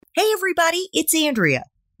Hey everybody, it's Andrea.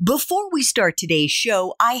 Before we start today's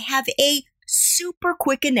show, I have a super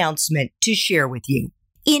quick announcement to share with you.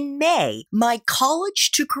 In May, my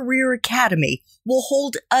College to Career Academy will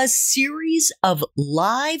hold a series of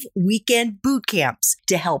live weekend boot camps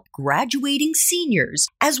to help graduating seniors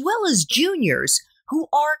as well as juniors who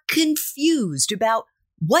are confused about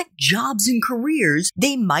what jobs and careers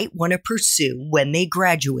they might want to pursue when they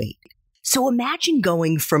graduate. So imagine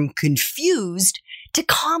going from confused to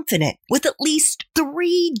confident with at least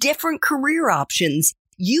 3 different career options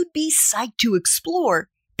you'd be psyched to explore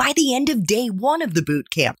by the end of day 1 of the boot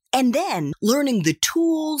camp, and then learning the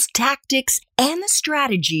tools, tactics, and the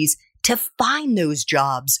strategies to find those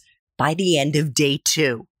jobs by the end of day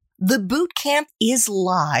 2. The boot camp is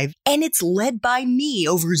live and it's led by me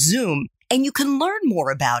over Zoom, and you can learn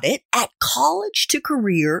more about it at College to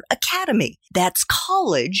Career Academy. That's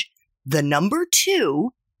college, the number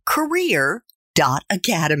 2,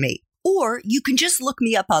 career.academy. Or you can just look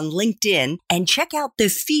me up on LinkedIn and check out the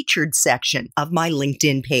featured section of my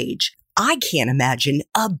LinkedIn page. I can't imagine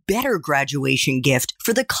a better graduation gift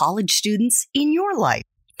for the college students in your life.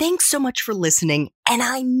 Thanks so much for listening, and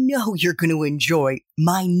I know you're going to enjoy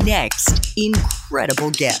my next incredible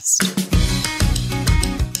guest.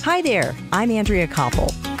 Hi there, I'm Andrea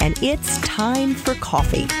Koppel, and it's time for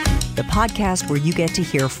coffee. The podcast where you get to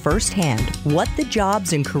hear firsthand what the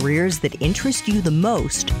jobs and careers that interest you the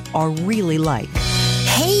most are really like.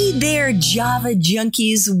 Hey there, Java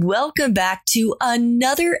junkies. Welcome back to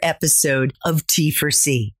another episode of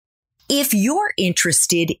T4C. If you're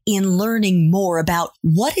interested in learning more about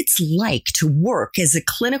what it's like to work as a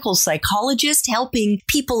clinical psychologist, helping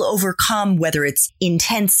people overcome whether it's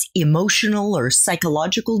intense emotional or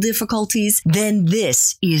psychological difficulties, then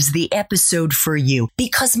this is the episode for you,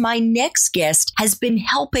 because my next guest has been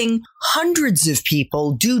helping hundreds of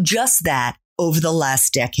people do just that over the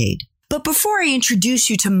last decade. But before I introduce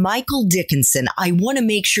you to Michael Dickinson, I want to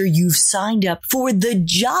make sure you've signed up for the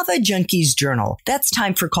Java Junkies Journal. That's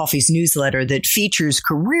Time for Coffee's newsletter that features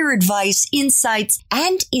career advice, insights,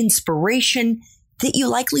 and inspiration that you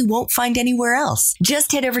likely won't find anywhere else.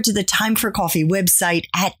 Just head over to the Time for Coffee website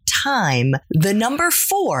at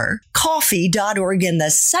time4coffee.org, and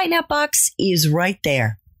the sign-up box is right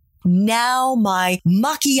there. Now, my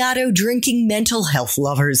macchiato drinking mental health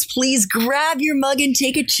lovers, please grab your mug and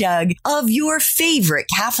take a chug of your favorite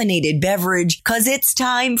caffeinated beverage, because it's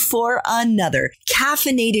time for another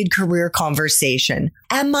caffeinated career conversation.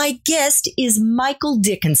 And my guest is Michael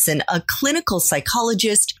Dickinson, a clinical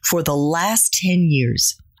psychologist for the last 10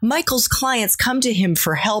 years. Michael's clients come to him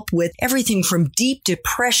for help with everything from deep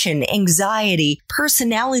depression, anxiety,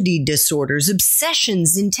 personality disorders,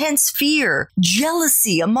 obsessions, intense fear,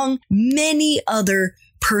 jealousy, among many other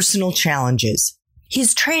personal challenges.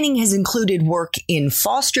 His training has included work in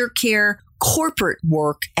foster care, corporate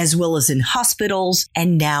work, as well as in hospitals,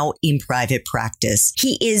 and now in private practice.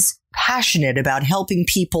 He is passionate about helping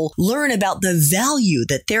people learn about the value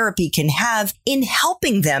that therapy can have in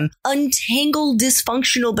helping them untangle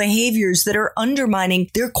dysfunctional behaviors that are undermining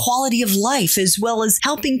their quality of life, as well as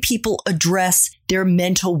helping people address their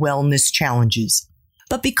mental wellness challenges.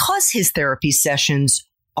 But because his therapy sessions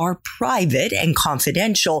are private and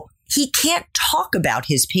confidential, he can't talk about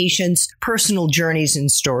his patients' personal journeys and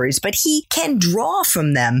stories, but he can draw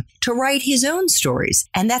from them to write his own stories.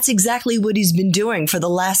 And that's exactly what he's been doing for the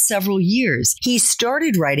last several years. He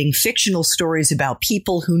started writing fictional stories about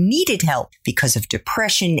people who needed help because of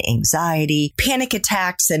depression, anxiety, panic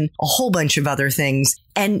attacks, and a whole bunch of other things.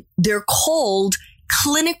 And they're called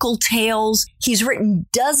clinical tales. He's written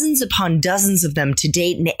dozens upon dozens of them to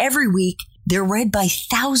date, and every week they're read by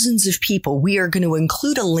thousands of people. We are going to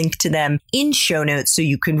include a link to them in show notes so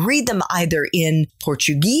you can read them either in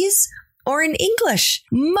Portuguese or in English.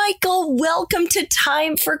 Michael, welcome to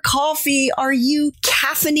Time for Coffee. Are you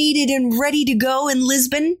caffeinated and ready to go in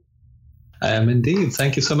Lisbon? I am indeed.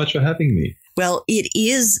 Thank you so much for having me. Well, it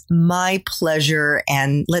is my pleasure,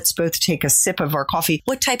 and let's both take a sip of our coffee.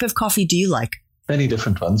 What type of coffee do you like? Many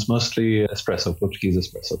different ones, mostly espresso, Portuguese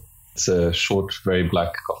espresso. It's a short, very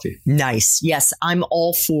black coffee. Nice. Yes, I'm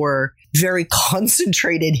all for very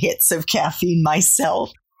concentrated hits of caffeine myself.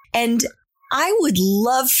 And I would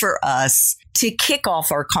love for us to kick off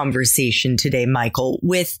our conversation today, Michael,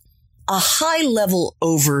 with a high-level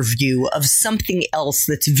overview of something else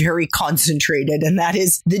that's very concentrated, and that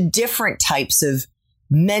is the different types of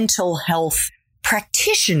mental health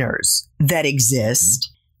practitioners that exist,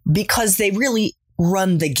 because they really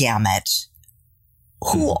run the gamut.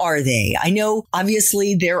 Who are they? I know,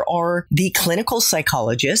 obviously, there are the clinical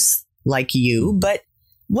psychologists like you, but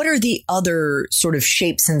what are the other sort of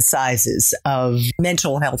shapes and sizes of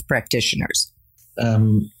mental health practitioners?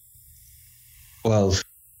 Well,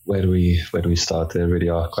 where do we start? There really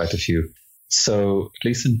are quite a few. So at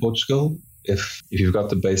least in Portugal, if you've got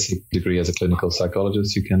the basic degree as a clinical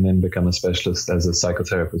psychologist, you can then become a specialist as a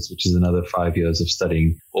psychotherapist, which is another 5 years of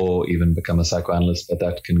studying, or even become a psychoanalyst, but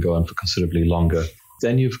that can go on for considerably longer.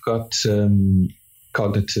 Then you've got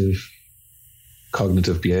cognitive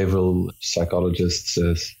behavioral psychologists,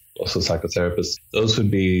 also psychotherapists. Those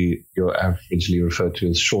would be your averagely referred to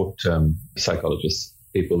as short-term psychologists,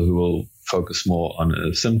 people who will focus more on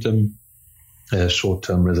a symptom. A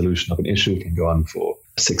short-term resolution of an issue can go on for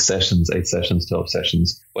 6 sessions, 8 sessions, 12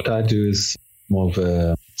 sessions. What I do is more of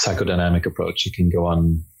a psychodynamic approach. It can go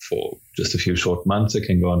on for just a few short months. It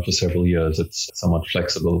can go on for several years. It's somewhat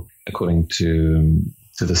flexible according to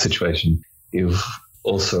the situation. You've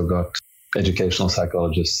also got educational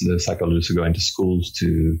psychologists, the psychologists who go into schools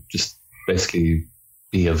to just basically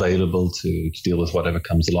be available to deal with whatever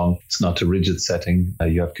comes along. It's not a rigid setting.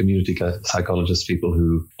 You have community psychologists, people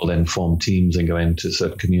who will then form teams and go into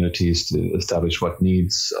certain communities to establish what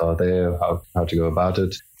needs are there, how to go about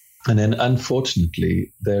it. And then,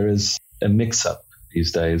 unfortunately, there is a mix-up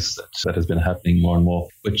these days that has been happening more and more,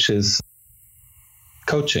 which is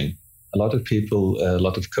coaching. A lot of people, a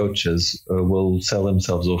lot of coaches will sell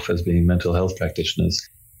themselves off as being mental health practitioners.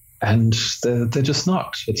 And they're just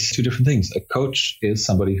not. It's two different things. A coach is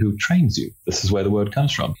somebody who trains you. This is where the word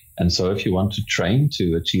comes from. And so if you want to train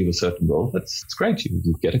to achieve a certain goal, that's great.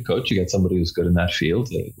 You get a coach, you get somebody who's good in that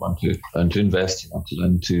field. You want to learn to invest, you want to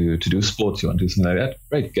learn to do sports, you want to do something like that.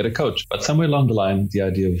 Great, get a coach. But somewhere along the line, the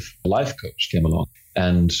idea of a life coach came along.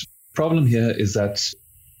 And the problem here is that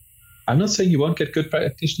I'm not saying you won't get good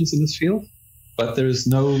practitioners in this field, but there is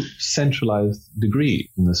no centralized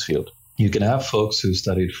degree in this field. You can have folks who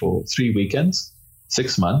studied for 3 weekends,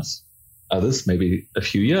 6 months, others maybe a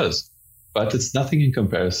few years, but it's nothing in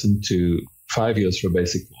comparison to 5 years for a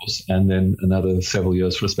basic course and then another several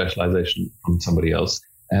years for a specialization from somebody else.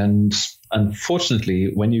 And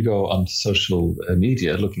unfortunately, when you go on social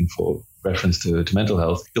media looking for reference to mental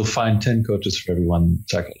health, you'll find 10 coaches for every one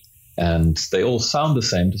psychologist. And they all sound the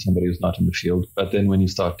same to somebody who's not in the field. But then when you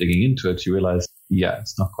start digging into it, you realize, yeah,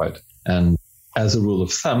 it's not quite. And as a rule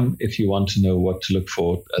of thumb, if you want to know what to look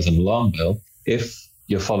for as an alarm bell, if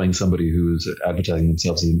you're following somebody who's advertising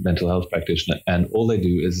themselves as a mental health practitioner and all they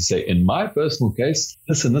do is say, in my personal case,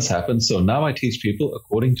 this and this happened, so now I teach people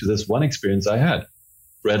according to this one experience I had.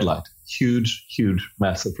 Red light. Huge,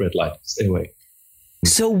 massive red light. Stay away.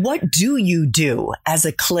 So what do you do as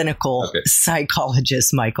a clinical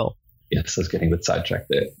psychologist, Michael? Yes, I was getting a bit sidetracked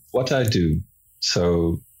there. What I do,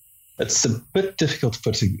 so it's a bit difficult to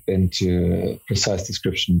put into a precise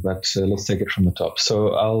description, but let's take it from the top. So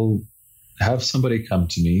I'll have somebody come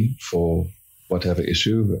to me for whatever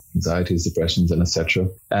issue, anxieties, depressions, and etc.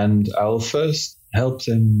 And I'll first help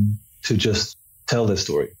them to just tell their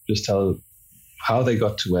story, just tell how they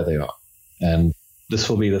got to where they are. And this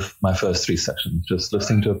will be my first 3 sessions, just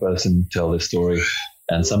listening to a person tell their story.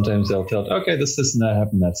 And sometimes they'll tell, okay, this and that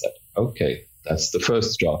happened, that's it. Okay, that's the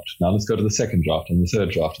first draft. Now let's go to the second draft and the third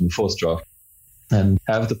draft and the fourth draft. And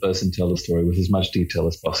have the person tell the story with as much detail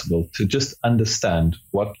as possible to just understand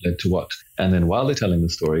what led to what. And then while they're telling the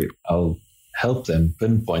story, I'll help them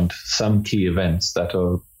pinpoint some key events that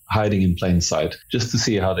are hiding in plain sight, just to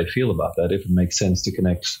see how they feel about that, if it makes sense to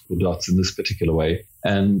connect the dots in this particular way.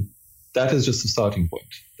 And that is just the starting point.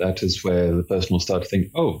 That is where the person will start to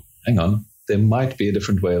think, oh, hang on, there might be a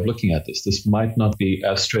different way of looking at this. This might not be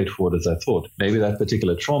as straightforward as I thought. Maybe that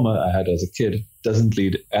particular trauma I had as a kid doesn't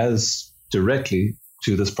lead as directly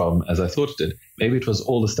to this problem as I thought it did. Maybe it was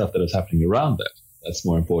all the stuff that was happening around that that's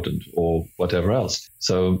more important, or whatever else.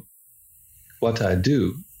 So what I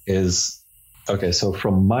do is, okay, so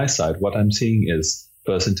from my side, what I'm seeing is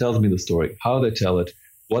the person tells me the story, how they tell it,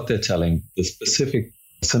 what they're telling, the specific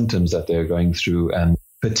symptoms that they're going through, and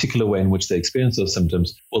particular way in which they experience those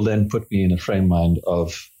symptoms will then put me in a frame mind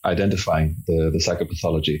of identifying the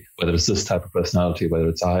psychopathology, whether it's this type of personality, whether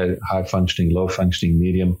it's a high functioning, low functioning,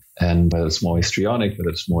 medium, and whether it's more histrionic,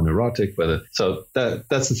 whether it's more neurotic, so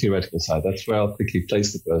that's the theoretical side. That's where I'll quickly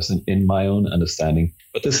place the person in my own understanding.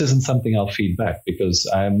 But this isn't something I'll feed back, because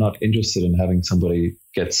I am not interested in having somebody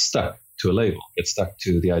get stuck to a label, get stuck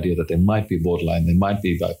to the idea that they might be borderline, they might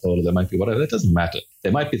be bipolar, they might be whatever. That doesn't matter.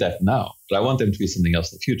 They might be that now, but I want them to be something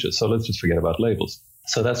else in the future. So let's just forget about labels.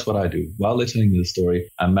 So that's what I do. While they're telling me the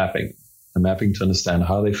story, I'm mapping. I'm mapping to understand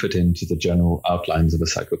how they fit into the general outlines of a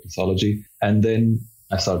psychopathology. And then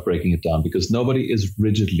I start breaking it down because nobody is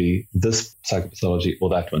rigidly this psychopathology or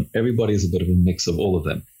that one. Everybody is a bit of a mix of all of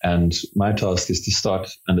them. And my task is to start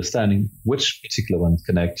understanding which particular ones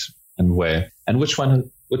connect and where, and which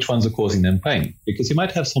ones are causing them pain. Because you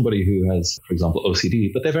might have somebody who has, for example,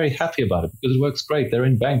 OCD, but they're very happy about it because it works great. They're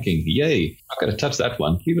in banking. Yay. I'm not going to touch that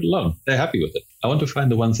one. Leave it alone. They're happy with it. I want to find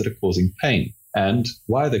the ones that are causing pain and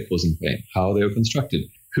why they're causing pain, how they were constructed.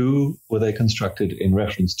 Who were they constructed in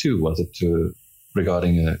reference to? Was it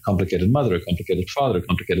regarding a complicated mother, a complicated father, a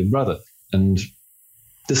complicated brother? And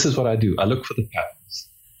this is what I do. I look for the patterns.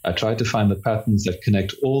 I try to find the patterns that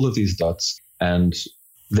connect all of these dots and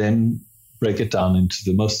then break it down into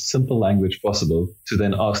the most simple language possible to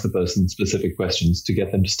then ask the person specific questions to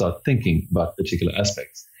get them to start thinking about particular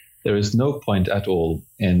aspects. There is no point at all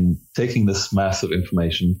in taking this mass of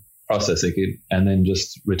information, processing it, and then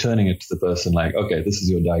just returning it to the person like, okay, this is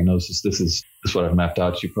your diagnosis. This is what I've mapped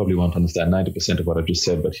out. You probably won't understand 90% of what I just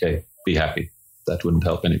said, but hey, be happy. That wouldn't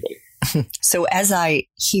help anybody. So as I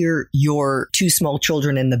hear your two small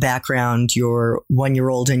children in the background, your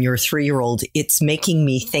 1-year-old and your 3-year-old, it's making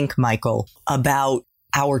me think, Michael, about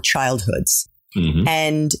our childhoods. Mm-hmm.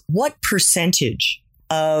 And what percentage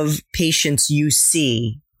of patients you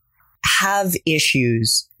see have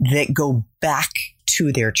issues that go back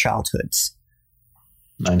to their childhoods?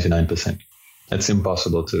 99%. It's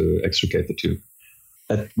impossible to extricate the two.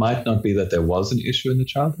 It might not be that there was an issue in the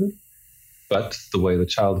childhood, but the way the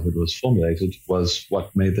childhood was formulated was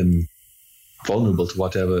what made them vulnerable to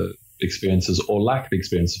whatever experiences or lack of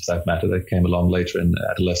experience, for that matter, that came along later in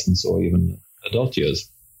adolescence or even adult years.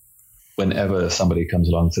 Whenever somebody comes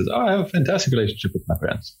along and says, oh, I have a fantastic relationship with my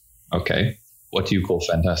parents. Okay, what do you call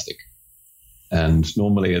fantastic? And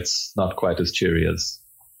normally it's not quite as cheery as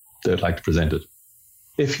they'd like to present it.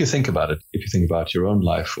 If you think about it, if you think about your own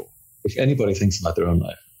life, or if anybody thinks about their own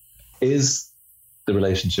life, is the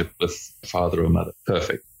relationship with father or mother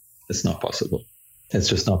perfect? It's not possible. It's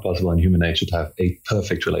just not possible in human nature to have a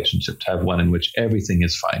perfect relationship, to have one in which everything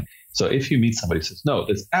is fine. So if you meet somebody who says, no,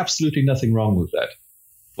 there's absolutely nothing wrong with that,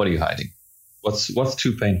 what are you hiding? What's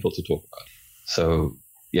too painful to talk about? So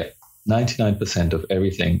yeah, 99% of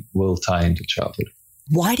everything will tie into childhood.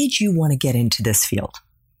 Why did you want to get into this field?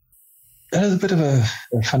 That is a bit of a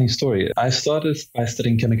funny story. I started by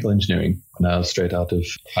studying chemical engineering when I was straight out of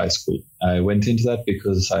high school. I went into that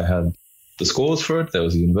because I had the scores for it. There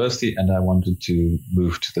was a university and I wanted to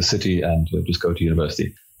move to the city and just go to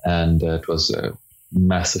university. And it was a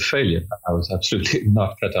massive failure. I was absolutely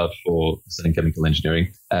not cut out for studying chemical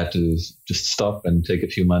engineering. I had to just stop and take a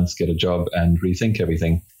few months, get a job and rethink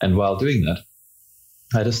everything. And while doing that,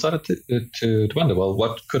 I just started to wonder, well,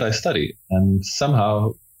 what could I study? And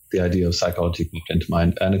somehow the idea of psychology popped into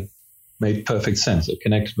mind, and it made perfect sense. It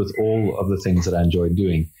connected with all of the things that I enjoyed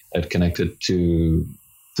doing. It connected to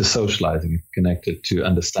socializing. It connected to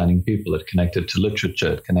understanding people. It connected to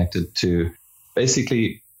literature. It connected to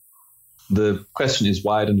basically the question is,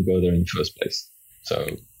 why didn't you go there in the first place?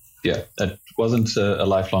 So yeah, that wasn't a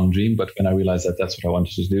lifelong dream, but when I realized that that's what I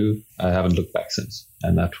wanted to do, I haven't looked back since.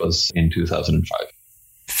 And that was in 2005.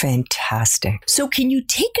 Fantastic. So can you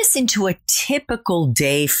take us into a typical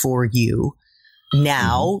day for you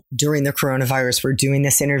now during the coronavirus? We're doing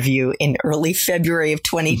this interview in early February of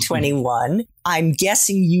 2021. I'm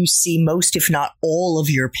guessing you see most, if not all, of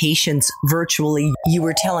your patients virtually. You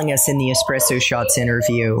were telling us in the Espresso Shots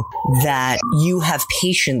interview that you have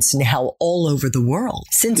patients now all over the world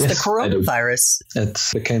since the coronavirus. It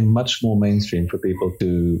became much more mainstream for people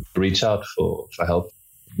to reach out for help,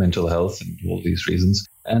 mental health and all these reasons.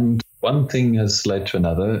 And one thing has led to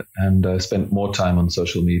another, and I spent more time on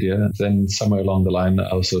social media. And then somewhere along the line, I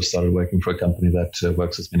also started working for a company that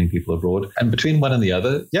works with many people abroad. And between one and the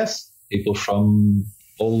other, yes, people from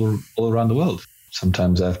all around the world.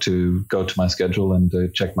 Sometimes I have to go to my schedule and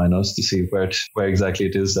check my notes to see where exactly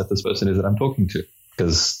it is that this person is that I'm talking to.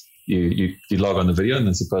 Because you log on the video and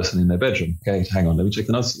there's a person in their bedroom. Okay, hang on, let me check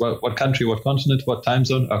the notes. What country, what continent, what time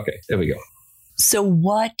zone? Okay, there we go. So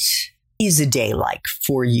what is a day like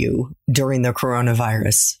for you during the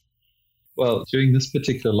coronavirus? Well, during this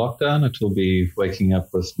particular lockdown, it will be waking up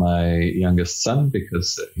with my youngest son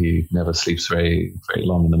because he never sleeps very, very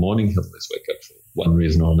long in the morning. He'll always wake up for one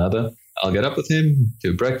reason or another. I'll get up with him,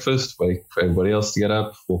 do breakfast, wait for everybody else to get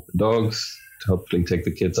up, walk the dogs, to hopefully take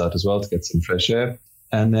the kids out as well to get some fresh air.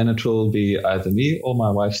 And then it will be either me or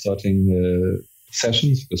my wife starting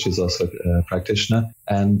sessions, which is also a practitioner.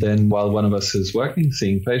 And then while one of us is working,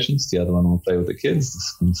 seeing patients, the other one will play with the kids.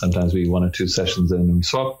 This can sometimes be 1 or 2 sessions and then we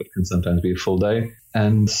swap. It can sometimes be a full day.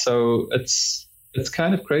 And so it's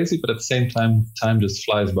kind of crazy, but at the same time just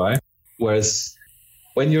flies by. Whereas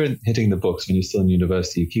when you're hitting the books, when you're still in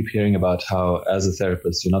university, you keep hearing about how, as a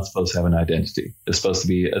therapist, you're not supposed to have an identity. It's supposed to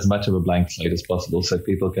be as much of a blank slate as possible so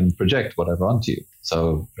people can project whatever onto you.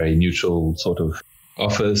 So very neutral sort of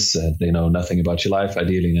office, they know nothing about your life,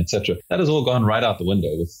 ideally, etc. That has all gone right out the window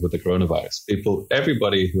with the coronavirus.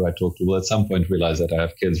 Everybody who I talk to will at some point realize that I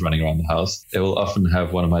have kids running around the house. They will often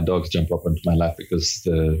have one of my dogs jump up onto my lap because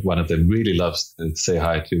one of them really loves to say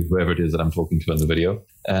hi to whoever it is that I'm talking to in the video.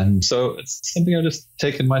 And so it's something I've just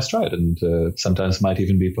taken my stride, and sometimes might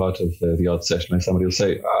even be part of the odd session where somebody will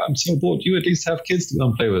say, I'm so bored, you at least have kids to go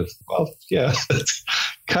and play with. Well, yeah, that's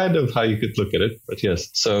kind of how you could look at it. But yes,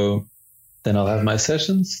 so then I'll have my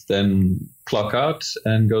sessions, then clock out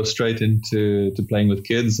and go straight into playing with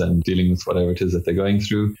kids and dealing with whatever it is that they're going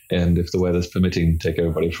through. And if the weather's permitting, take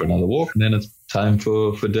everybody for another walk. And then it's time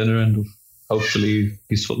for dinner and hopefully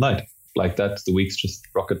peaceful night. Like that, the weeks just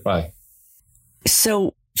rocket by.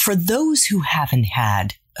 So for those who haven't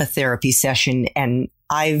had a therapy session, and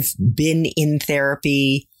I've been in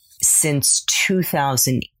therapy since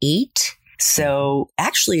 2008. So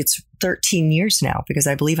actually it's 13 years now, because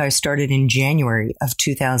I believe I started in January of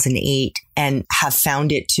 2008 and have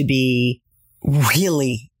found it to be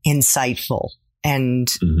really insightful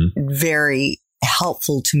and very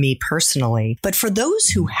helpful to me personally. But for those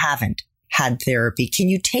who haven't had therapy, can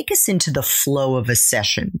you take us into the flow of a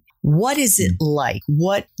session? What is it like?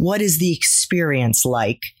 What is the experience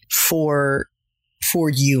like for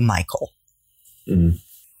you, Michael?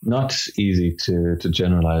 Not easy to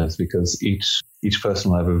generalize, because each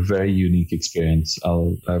person will have a very unique experience.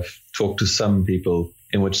 I've talked to some people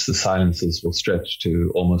in which the silences will stretch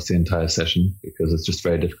to almost the entire session because it's just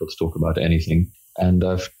very difficult to talk about anything. And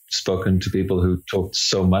I've spoken to people who talked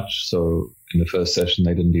so much, so in the first session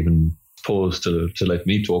they didn't even pause to let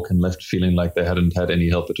me talk and left feeling like they hadn't had any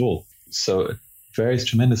help at all. So it varies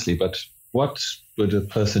tremendously. But what would a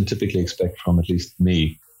person typically expect from at least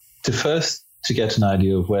me? To get an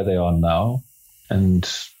idea of where they are now and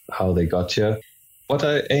how they got here. What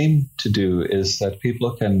I aim to do is that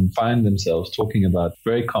people can find themselves talking about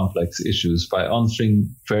very complex issues by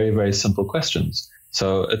answering very, very simple questions.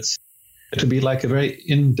 So it'll be like a very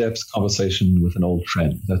in-depth conversation with an old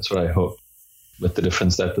friend. That's what I hope. With the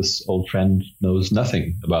difference that this old friend knows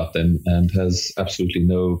nothing about them and has absolutely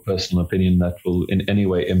no personal opinion that will in any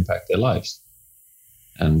way impact their lives.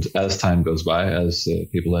 And as time goes by, as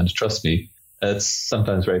people learn to trust me, it's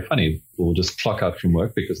sometimes very funny. We'll just clock out from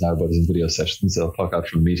work because now everybody's in video sessions. They'll clock out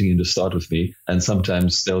from a meeting and just start with me. And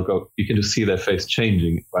sometimes they'll go, you can just see their face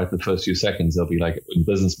changing right in the first few seconds. They'll be like in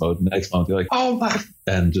business mode. And the next month they're like, oh my,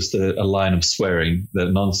 and just a line of swearing, that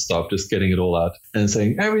nonstop, just getting it all out and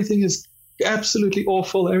saying, everything is absolutely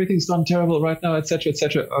awful. Everything's gone terrible right now, etc.,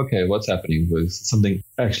 etc. Okay, what's happening? Was something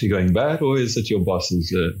actually going bad, or is it your boss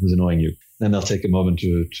who's annoying you? Then they'll take a moment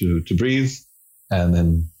to breathe, and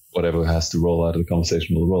then whatever has to roll out of the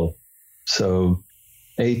conversation will roll. So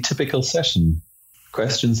a typical session,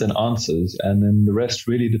 questions and answers, and then the rest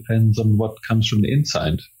really depends on what comes from the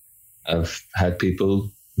inside. I've had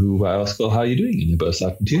people who I ask, well, how are you doing? And they burst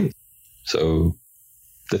out in tears. So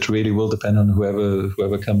that really will depend on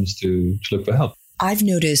whoever comes to look for help. I've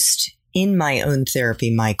noticed in my own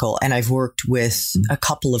therapy, Michael, and I've worked with a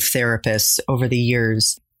couple of therapists over the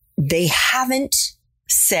years, they haven't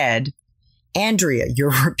said, Andrea,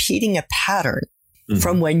 you're repeating a pattern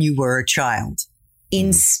from when you were a child.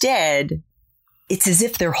 Instead, it's as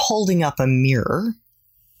if they're holding up a mirror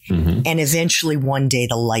and eventually one day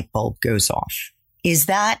the light bulb goes off. Is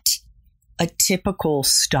that a typical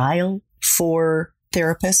style for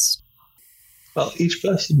therapists? Well, each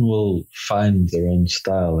person will find their own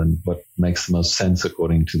style and what makes the most sense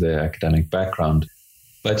according to their academic background.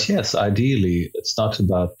 But yes, ideally, it's not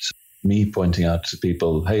about me pointing out to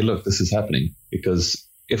people, hey, look, this is happening. Because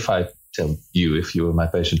if I tell you, if you were my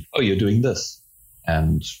patient, oh, you're doing this,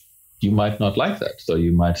 and you might not like that. So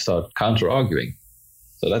you might start counter-arguing.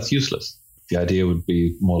 So that's useless. The idea would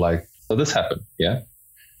be more like, oh, this happened, yeah?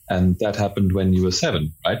 And that happened when you were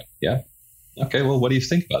 7, right? Yeah? Okay, well, what do you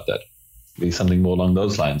think about that? Be something more along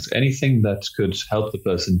those lines. Anything that could help the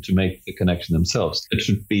person to make the connection themselves. It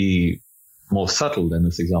should be more subtle than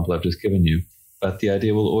this example I've just given you. But the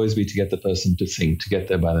idea will always be to get the person to think, to get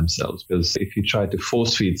there by themselves. Because if you try to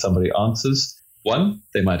force feed somebody answers, one,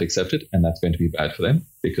 they might accept it, and that's going to be bad for them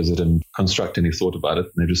because they didn't construct any thought about it,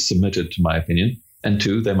 and they just submitted to my opinion. And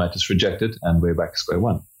two, they might just reject it, and we're back to square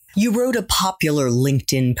one. You wrote a popular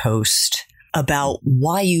LinkedIn post about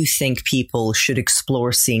why you think people should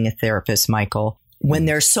explore seeing a therapist, Michael, when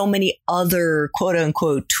there's so many other quote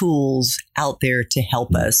unquote tools out there to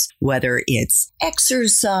help us, whether it's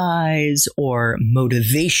exercise or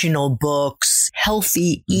motivational books,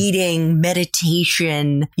 healthy eating,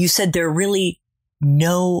 meditation. You said there are really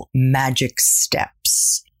no magic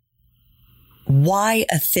steps. Why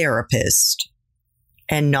a therapist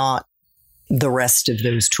and not the rest of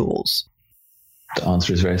those tools? The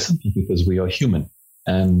answer is very simple, because we are human.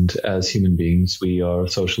 And as human beings, we are a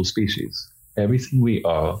social species. Everything we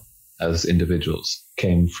are as individuals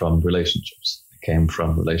came from relationships. It came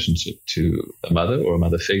from relationship to a mother or a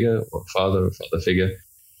mother figure, or a father or father figure.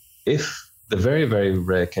 If the very, very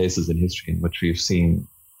rare cases in history in which we've seen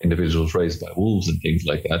individuals raised by wolves and things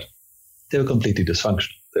like that, they were completely dysfunctional.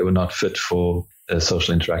 They were not fit for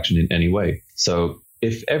social interaction in any way. So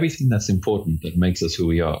if everything that's important that makes us who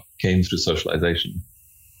we are came through socialization,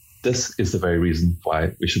 this is the very reason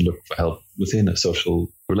why we should look for help within a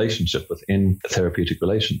social relationship, within a therapeutic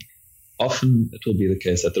relation. Often it will be the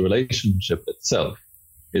case that the relationship itself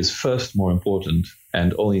is first more important,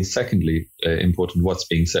 and only secondly important what's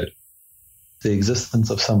being said. The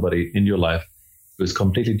existence of somebody in your life who is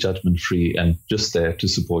completely judgment-free and just there to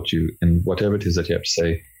support you in whatever it is that you have to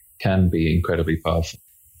say can be incredibly powerful.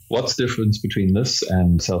 What's the difference between this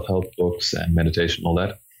and self-help books and meditation, all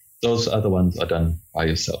that? Those other ones are done by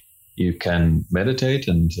yourself. You can meditate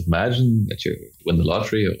and imagine that you win the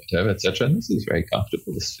lottery or whatever, etc. And this is very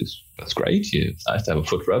comfortable. That's great. It's nice to have a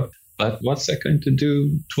foot rub. But what's that going to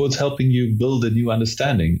do towards helping you build a new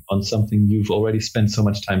understanding on something you've already spent so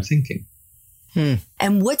much time thinking?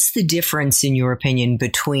 And what's the difference, in your opinion,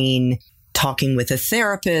 between talking with a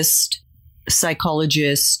therapist,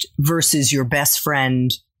 psychologist, versus your best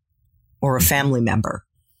friend or a family member?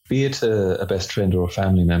 Be it a best friend or a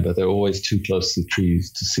family member, they're always too close to the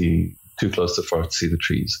trees to see, too close to the forest to see the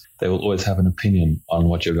trees. They will always have an opinion on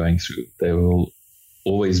what you're going through. They will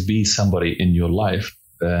always be somebody in your life.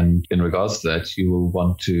 And in regards to that, you will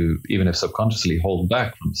want to, even if subconsciously, hold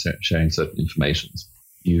back from sharing certain information.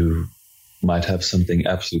 You might have something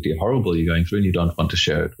absolutely horrible you're going through and you don't want to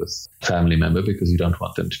share it with a family member because you don't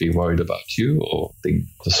want them to be worried about you or things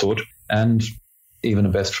of the sort. And even a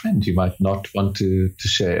best friend, you might not want to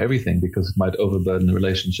share everything because it might overburden the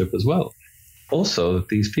relationship as well. Also,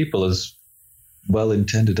 these people, as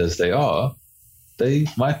well-intended as they are, they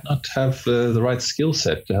might not have the right skill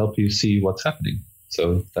set to help you see what's happening.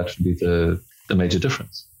 So that should be the major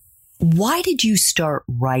difference. Why did you start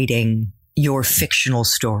writing your fictional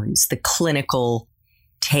stories, the clinical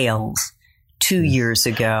tales, 2 years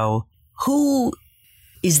ago? Who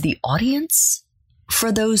is the audience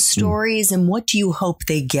for those stories, and what do you hope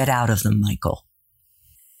they get out of them, Michael?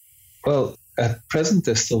 Well, at present,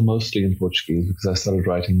 they're still mostly in Portuguese because I started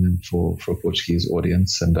writing them for a Portuguese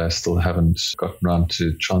audience, and I still haven't gotten around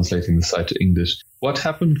to translating the site to English. What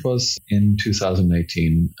happened was in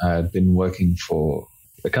 2018, I had been working for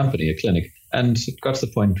a company, a clinic, and it got to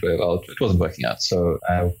the point where, well, it wasn't working out. So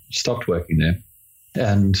I stopped working there.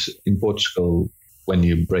 And in Portugal, when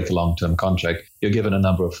you break a long-term contract, you're given a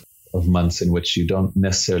number of months in which you don't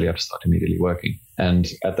necessarily have to start immediately working. And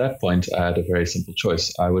at that point, I had a very simple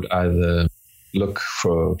choice. I would either look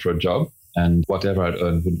for a job, and whatever I'd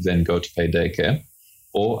earn would then go to pay daycare,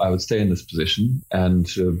 or I would stay in this position. And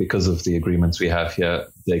because of the agreements we have here,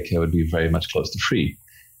 daycare would be very much close to free.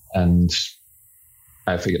 And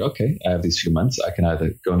I figured, okay, I have these few months. I can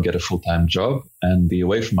either go and get a full-time job and be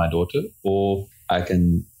away from my daughter, or I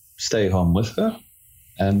can stay home with her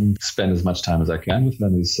and spend as much time as I can with her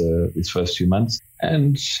in these first few months.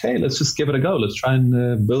 And hey, let's just give it a go. Let's try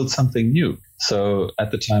and build something new. So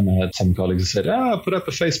at the time, I had some colleagues who said, put up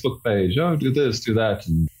a Facebook page. Do this, do that.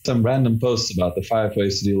 And some random posts about the 5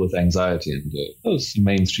 ways to deal with anxiety, and those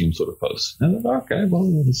mainstream sort of posts. And I thought, okay, well,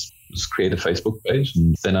 let's create a Facebook page.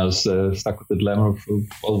 And then I was stuck with the dilemma of,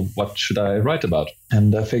 well, what should I write about?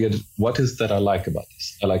 And I figured, what is that I like about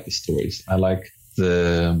this? I like the stories. I like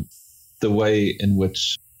the way in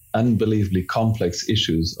which unbelievably complex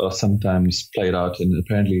issues are sometimes played out in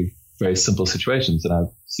apparently very simple situations. And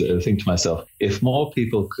I think to myself, if more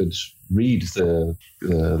people could read the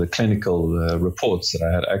clinical reports that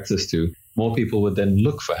I had access to, more people would then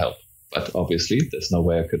look for help. But obviously, there's no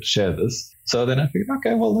way I could share this. So then I figured,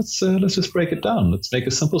 okay, well, let's just break it down. Let's make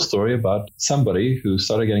a simple story about somebody who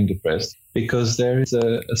started getting depressed because there is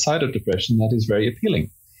a side of depression that is very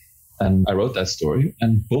appealing. And I wrote that story,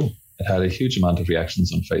 and boom, it had a huge amount of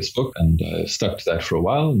reactions on Facebook, and I stuck to that for a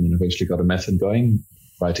while, and then eventually got a method going,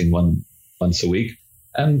 writing once a week.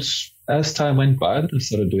 And as time went by, I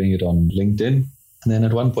started doing it on LinkedIn. And then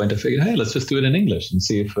at one point I figured, hey, let's just do it in English and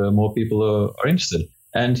see if more people are interested.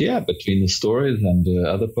 And yeah, between the stories and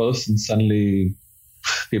other posts, and suddenly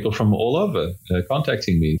people from all over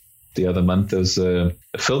contacting me. The other month, there was a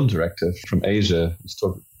film director from Asia who's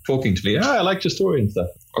talking to me. I liked your story and stuff.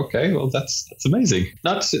 Okay, well, that's amazing.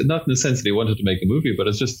 Not in the sense that he wanted to make a movie, but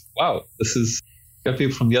it's just, wow, this is got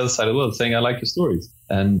people from the other side of the world saying, I like your stories.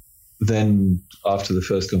 And then after the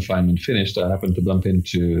first confinement finished, I happened to bump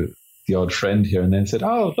into the odd friend here and then said,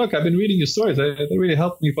 oh, look, I've been reading your stories. They really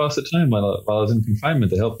helped me pass the time while I was in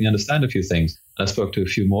confinement. They helped me understand a few things. I spoke to a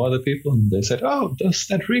few more other people and they said, oh,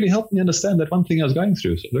 that really helped me understand that one thing I was going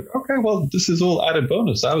through. So I was like, okay, well, this is all added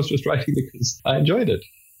bonus. I was just writing because I enjoyed it.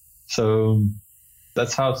 So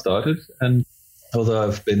that's how it started. And although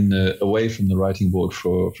I've been away from the writing board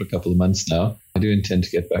for a couple of months now, I do intend to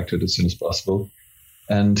get back to it as soon as possible.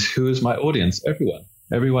 And who is my audience?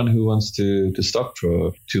 Everyone who wants to stop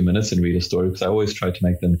for 2 minutes and read a story, because I always try to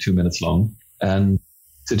make them 2 minutes long, and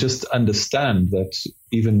to just understand that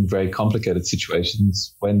even very complicated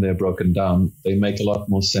situations, when they're broken down, they make a lot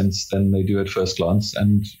more sense than they do at first glance.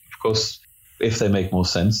 And of course, if they make more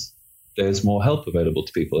sense, there's more help available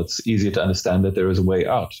to people. It's easier to understand that there is a way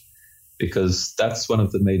out, because that's one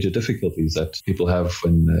of the major difficulties that people have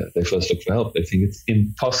when they first look for help. They think it's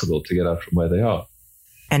impossible to get out from where they are.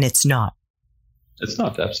 And it's not. It's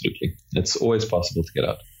not, absolutely. It's always possible to get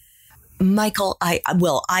out. Michael,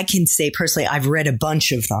 I can say personally, I've read a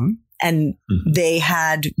bunch of them, and they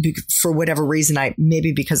had, for whatever reason,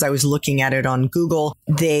 maybe because I was looking at it on Google,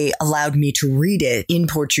 they allowed me to read it in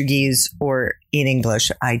Portuguese or in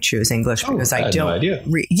English. I chose English because I don't. No idea.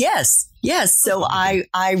 Yes. So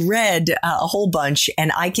I read a whole bunch,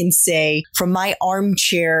 and I can say from my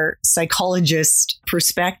armchair psychologist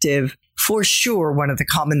perspective, for sure, one of the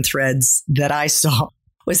common threads that I saw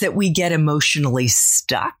was that we get emotionally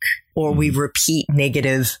stuck or we repeat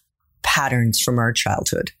negative patterns from our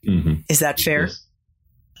childhood. Mm-hmm. Is that fair? Yes.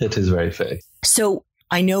 It is very fair. So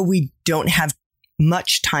I know we don't have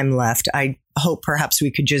much time left. I hope perhaps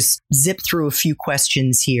we could just zip through a few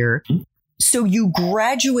questions here. Mm-hmm. So you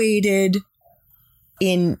graduated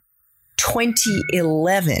in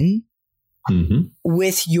 2011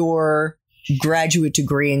 with your graduate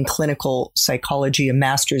degree in clinical psychology, a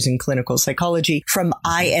master's in clinical psychology from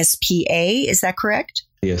ISPA. Is that correct?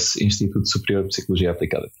 Yes, Instituto Superior de Psicologia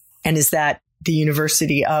Aplicada. And is that the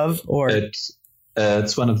university of, or?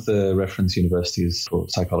 It's one of the reference universities for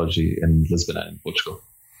psychology in Lisbon and in Portugal.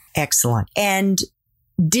 Excellent. And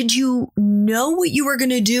did you know what you were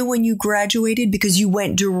going to do when you graduated? Because you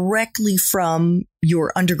went directly from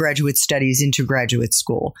your undergraduate studies into graduate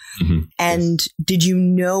school. Mm-hmm. And yes. Did you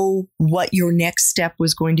know what your next step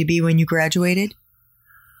was going to be when you graduated?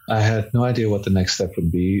 I had no idea what the next step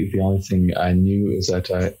would be. The only thing I knew is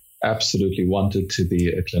that I absolutely wanted to be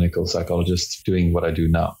a clinical psychologist doing what I do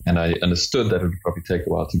now. And I understood that it would probably take a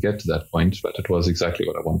while to get to that point, but it was exactly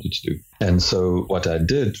what I wanted to do. And so what I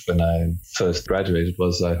did when I first graduated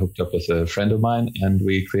was I hooked up with a friend of mine and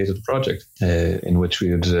we created a project in which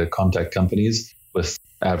we would contact companies with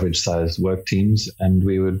average sized work teams, and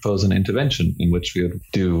we would pose an intervention in which we would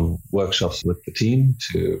do workshops with the team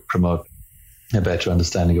to promote a better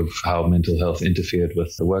understanding of how mental health interfered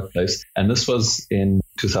with the workplace. And this was in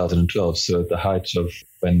 2012, so at the height of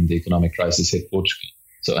when the economic crisis hit Portugal.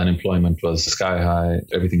 So unemployment was sky high,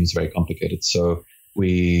 everything was very complicated. So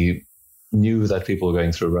we knew that people were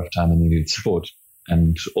going through a rough time and they needed support,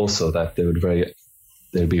 and also that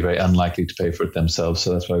they'd be very unlikely to pay for it themselves.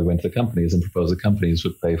 So that's why we went to the companies and proposed the companies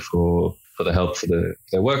would pay for the help for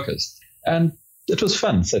their workers. And it was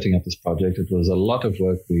fun setting up this project. It was a lot of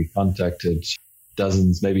work. We contacted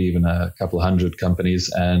dozens, maybe even a couple hundred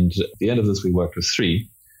companies. And at the end of this, we worked with 3.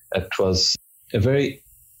 It was a very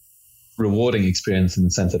rewarding experience in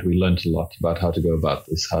the sense that we learned a lot about how to go about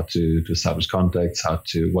this, how to establish contacts,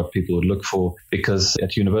 what people would look for. Because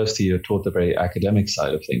at university, you're taught the very academic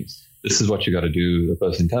side of things. This is what you got to do. The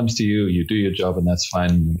person comes to you, you do your job, and that's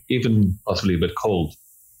fine, even possibly a bit cold.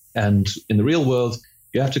 And in the real world,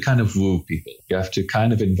 you have to kind of woo people. You have to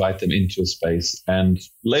kind of invite them into a space, and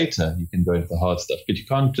later you can go into the hard stuff, but you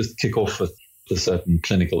can't just kick off with a certain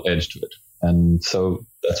clinical edge to it. And so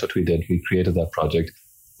that's what we did. We created that project.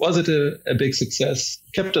 Was it a big success?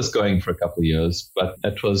 Kept us going for a couple of years, but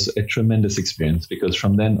it was a tremendous experience because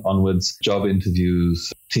from then onwards, job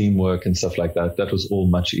interviews, teamwork and stuff like that, that was all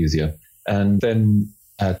much easier. And then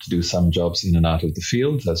I had to do some jobs in and out of the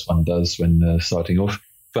field, as one does when starting off.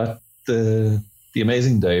 But the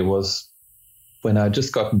amazing day was when I had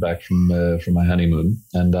just gotten back from my honeymoon,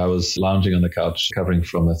 and I was lounging on the couch, recovering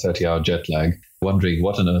from a 30-hour jet lag, wondering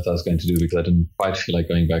what on earth I was going to do because I didn't quite feel like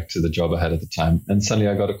going back to the job I had at the time. And suddenly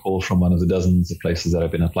I got a call from one of the dozens of places that I've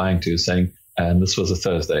been applying to saying, and this was a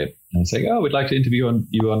Thursday, and saying, oh, we'd like to interview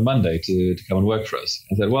you on Monday to come and work for us.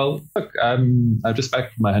 I said, well, look, I'm just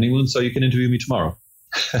back from my honeymoon, so you can interview me tomorrow.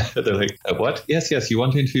 They're like, what? Yes, you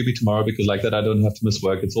want to interview me tomorrow because like that I don't have to miss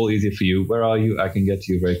work. It's all easier for you. Where are you? I can get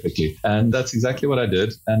to you very quickly. And that's exactly what I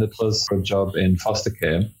did. And it was a job in foster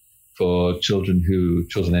care for children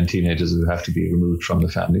and teenagers who have to be removed from the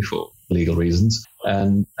family for legal reasons.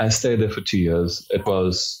 And I stayed there for 2 years. It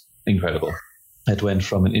was incredible. It went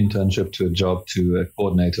from an internship to a job to a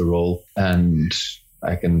coordinator role. And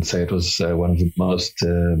I can say it was one of the most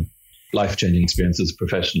life-changing experiences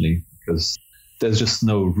professionally, because there's just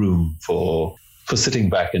no room for sitting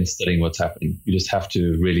back and studying what's happening. You just have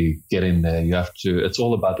to really get in there. It's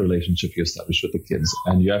all about the relationship you establish with the kids,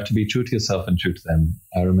 and you have to be true to yourself and true to them.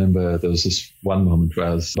 I remember there was this one moment where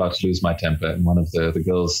I was about to lose my temper, and one of the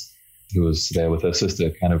girls who was there with her sister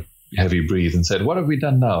kind of heavy breathed and said, "What have we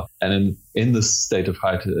done now?" And in this state of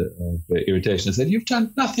height irritation, I said, "You've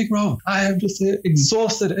done nothing wrong. I am just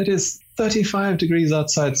exhausted. It is 35 degrees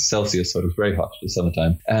outside Celsius, so it was very hot for the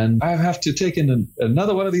summertime. And I have to take in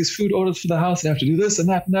another one of these food orders for the house. I have to do this and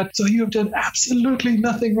that and that. So you have done absolutely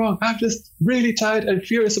nothing wrong. I'm just really tired and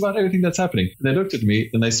furious about everything that's happening." And they looked at me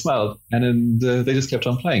and they smiled, and then they just kept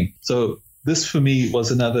on playing. So this for me was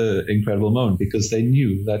another incredible moment, because they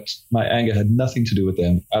knew that my anger had nothing to do with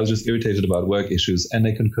them. I was just irritated about work issues, and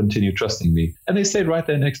they could continue trusting me. And they stayed right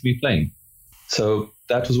there next to me playing. So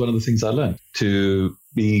that was one of the things I learned, to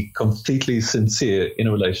be completely sincere in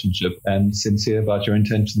a relationship and sincere about your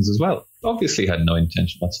intentions as well. Obviously had no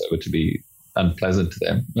intention whatsoever to be unpleasant to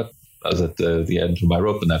them, but I was at the end of my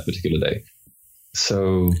rope on that particular day.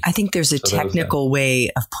 So I think there's a technical way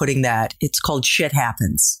of putting that. It's called shit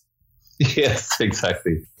happens. Yes,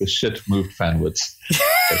 exactly. The shit moved fanwards.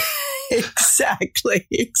 Exactly.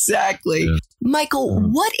 Yeah. Michael,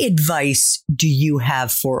 what advice do you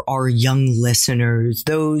have for our young listeners,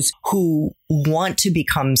 those who want to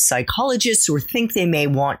become psychologists or think they may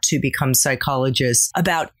want to become psychologists,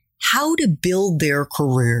 about how to build their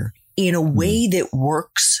career in a way that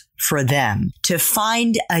works for them, to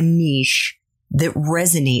find a niche that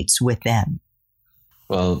resonates with them?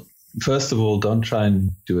 Well, first of all, don't try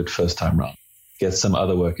and do it first time round. Get some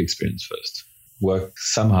other work experience first. Work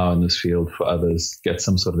somehow in this field for others. Get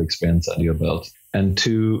some sort of experience under your belt. And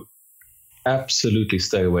 2, absolutely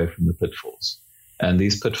stay away from the pitfalls. And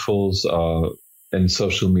these pitfalls are in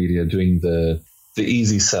social media, doing the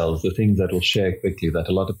easy sells, the things that will share quickly, that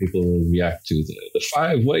a lot of people will react to. The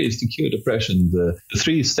 5 ways to cure depression, the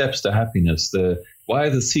 3 steps to happiness, why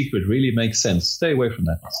the secret really makes sense. Stay away from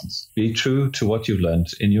that nonsense. Be true to what you've learned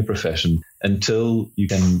in your profession until you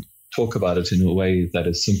can talk about it in a way that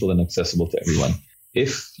is simple and accessible to everyone.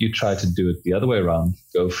 If you try to do it the other way around,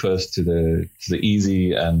 go first to the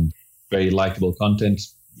easy and very likable content,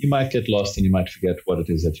 you might get lost and you might forget what it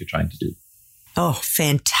is that you're trying to do. Oh,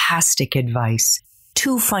 fantastic advice.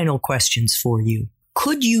 2 final questions for you.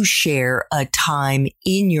 Could you share a time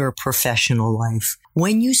in your professional life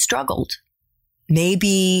when you struggled?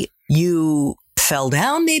 Maybe you fell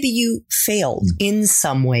down, maybe you failed in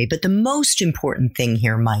some way. But the most important thing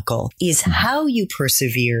here, Michael, is how you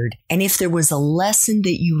persevered and if there was a lesson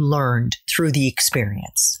that you learned through the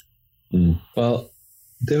experience. Well,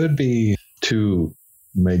 there would be 2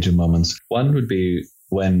 major moments. One would be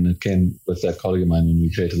when it came with that colleague of mine, when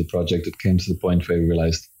we created the project, it came to the point where we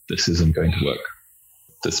realized this isn't going to work.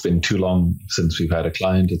 It's been too long since we've had a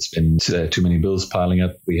client. It's been too many bills piling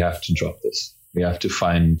up. We have to drop this. We have to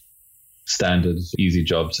find standard, easy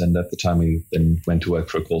jobs. And at the time, we then went to work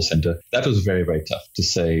for a call center. That was very, very tough to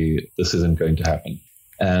say this isn't going to happen.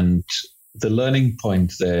 And the learning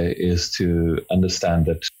point there is to understand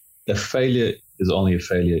that a failure is only a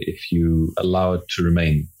failure if you allow it to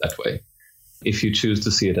remain that way. If you choose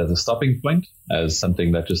to see it as a stopping point, as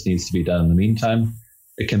something that just needs to be done in the meantime,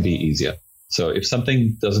 it can be easier. So if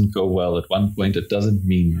something doesn't go well at one point, it doesn't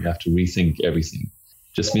mean you have to rethink everything.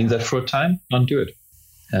 It just means that for a time, don't do it.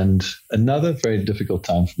 And another very difficult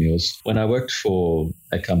time for me was when I worked for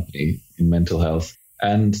a company in mental health,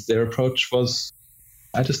 and their approach was,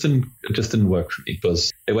 it just didn't work for me,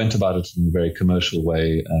 because they went about it in a very commercial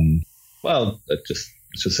way. And well, let's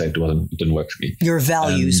just say it didn't work for me. Your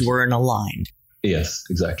values weren't aligned. Yes,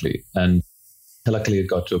 exactly. And luckily it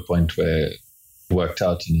got to a point where it worked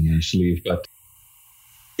out and I managed to leave. But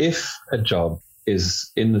if a job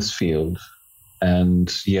is in this field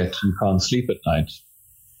and yet you can't sleep at night,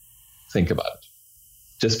 think about it.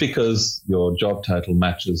 Just because your job title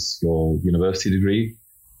matches your university degree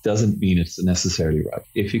doesn't mean it's necessarily right.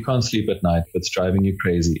 If you can't sleep at night, if it's driving you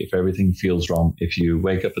crazy, if everything feels wrong, if you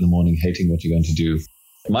wake up in the morning hating what you're going to do,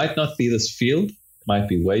 it might not be this field, it might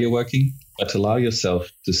be where you're working, but allow yourself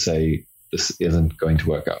to say, this isn't going to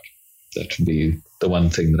work out. That would be the one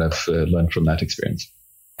thing that I've learned from that experience.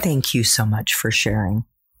 Thank you so much for sharing.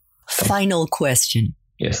 Final question.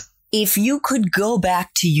 Yes. If you could go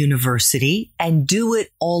back to university and do it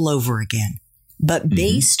all over again, but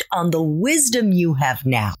based on the wisdom you have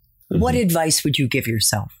now, what advice would you give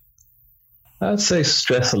yourself? I'd say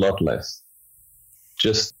stress a lot less.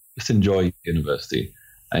 Just enjoy university.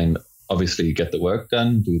 And obviously you get the work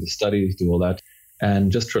done, do the studies, do all that,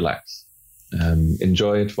 and just relax.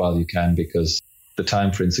 Enjoy it while you can, because the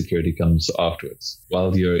time for insecurity comes afterwards.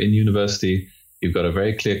 While you're in university, you've got a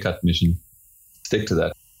very clear-cut mission. Stick to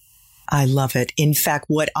that. I love it. In fact,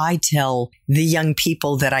 what I tell the young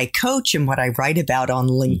people that I coach and what I write about on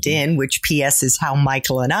LinkedIn, which PS is how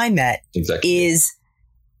Michael and I met, is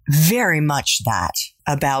very much that,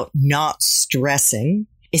 about not stressing,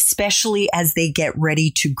 especially as they get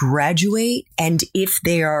ready to graduate. And if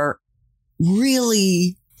they are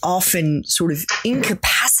really often sort of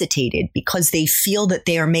incapacitated because they feel that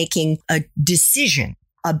they are making a decision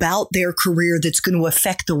about their career that's going to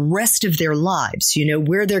affect the rest of their lives,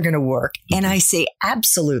 where they're going to work. And I say,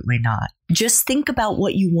 absolutely not. Just think about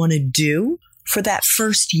what you want to do for that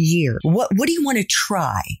first year. What do you want to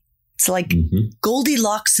try? It's like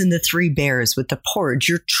Goldilocks and the Three Bears with the porridge.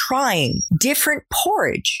 You're trying different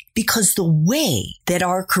porridge because the way that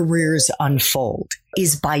our careers unfold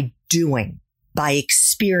is by doing, by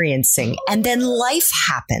experiencing, and then life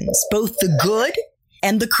happens, both the good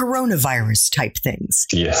and the coronavirus type things.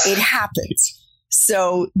 Yes. It happens.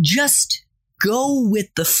 So just go with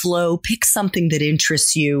the flow, pick something that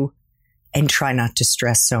interests you, and try not to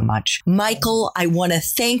stress so much. Michael, I want to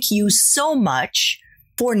thank you so much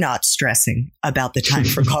for not stressing about the Time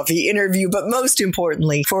for Coffee interview, but most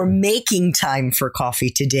importantly, for making time for coffee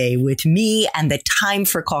today with me and the Time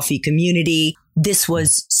for Coffee community. This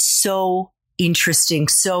was so interesting,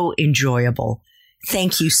 so enjoyable.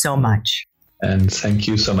 Thank you so much. And thank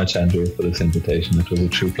you so much, Andrew, for this invitation. It was a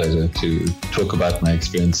true pleasure to talk about my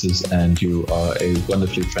experiences, and you are a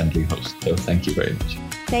wonderfully friendly host. So thank you very much.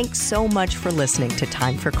 Thanks so much for listening to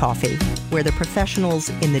Time for Coffee, where the professionals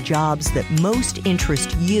in the jobs that most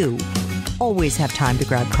interest you always have time to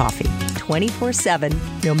grab coffee 24/7,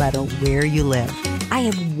 no matter where you live. I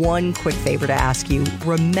have one quick favor to ask you.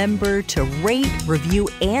 Remember to rate, review,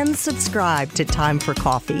 and subscribe to Time for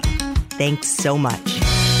Coffee. Thanks so much.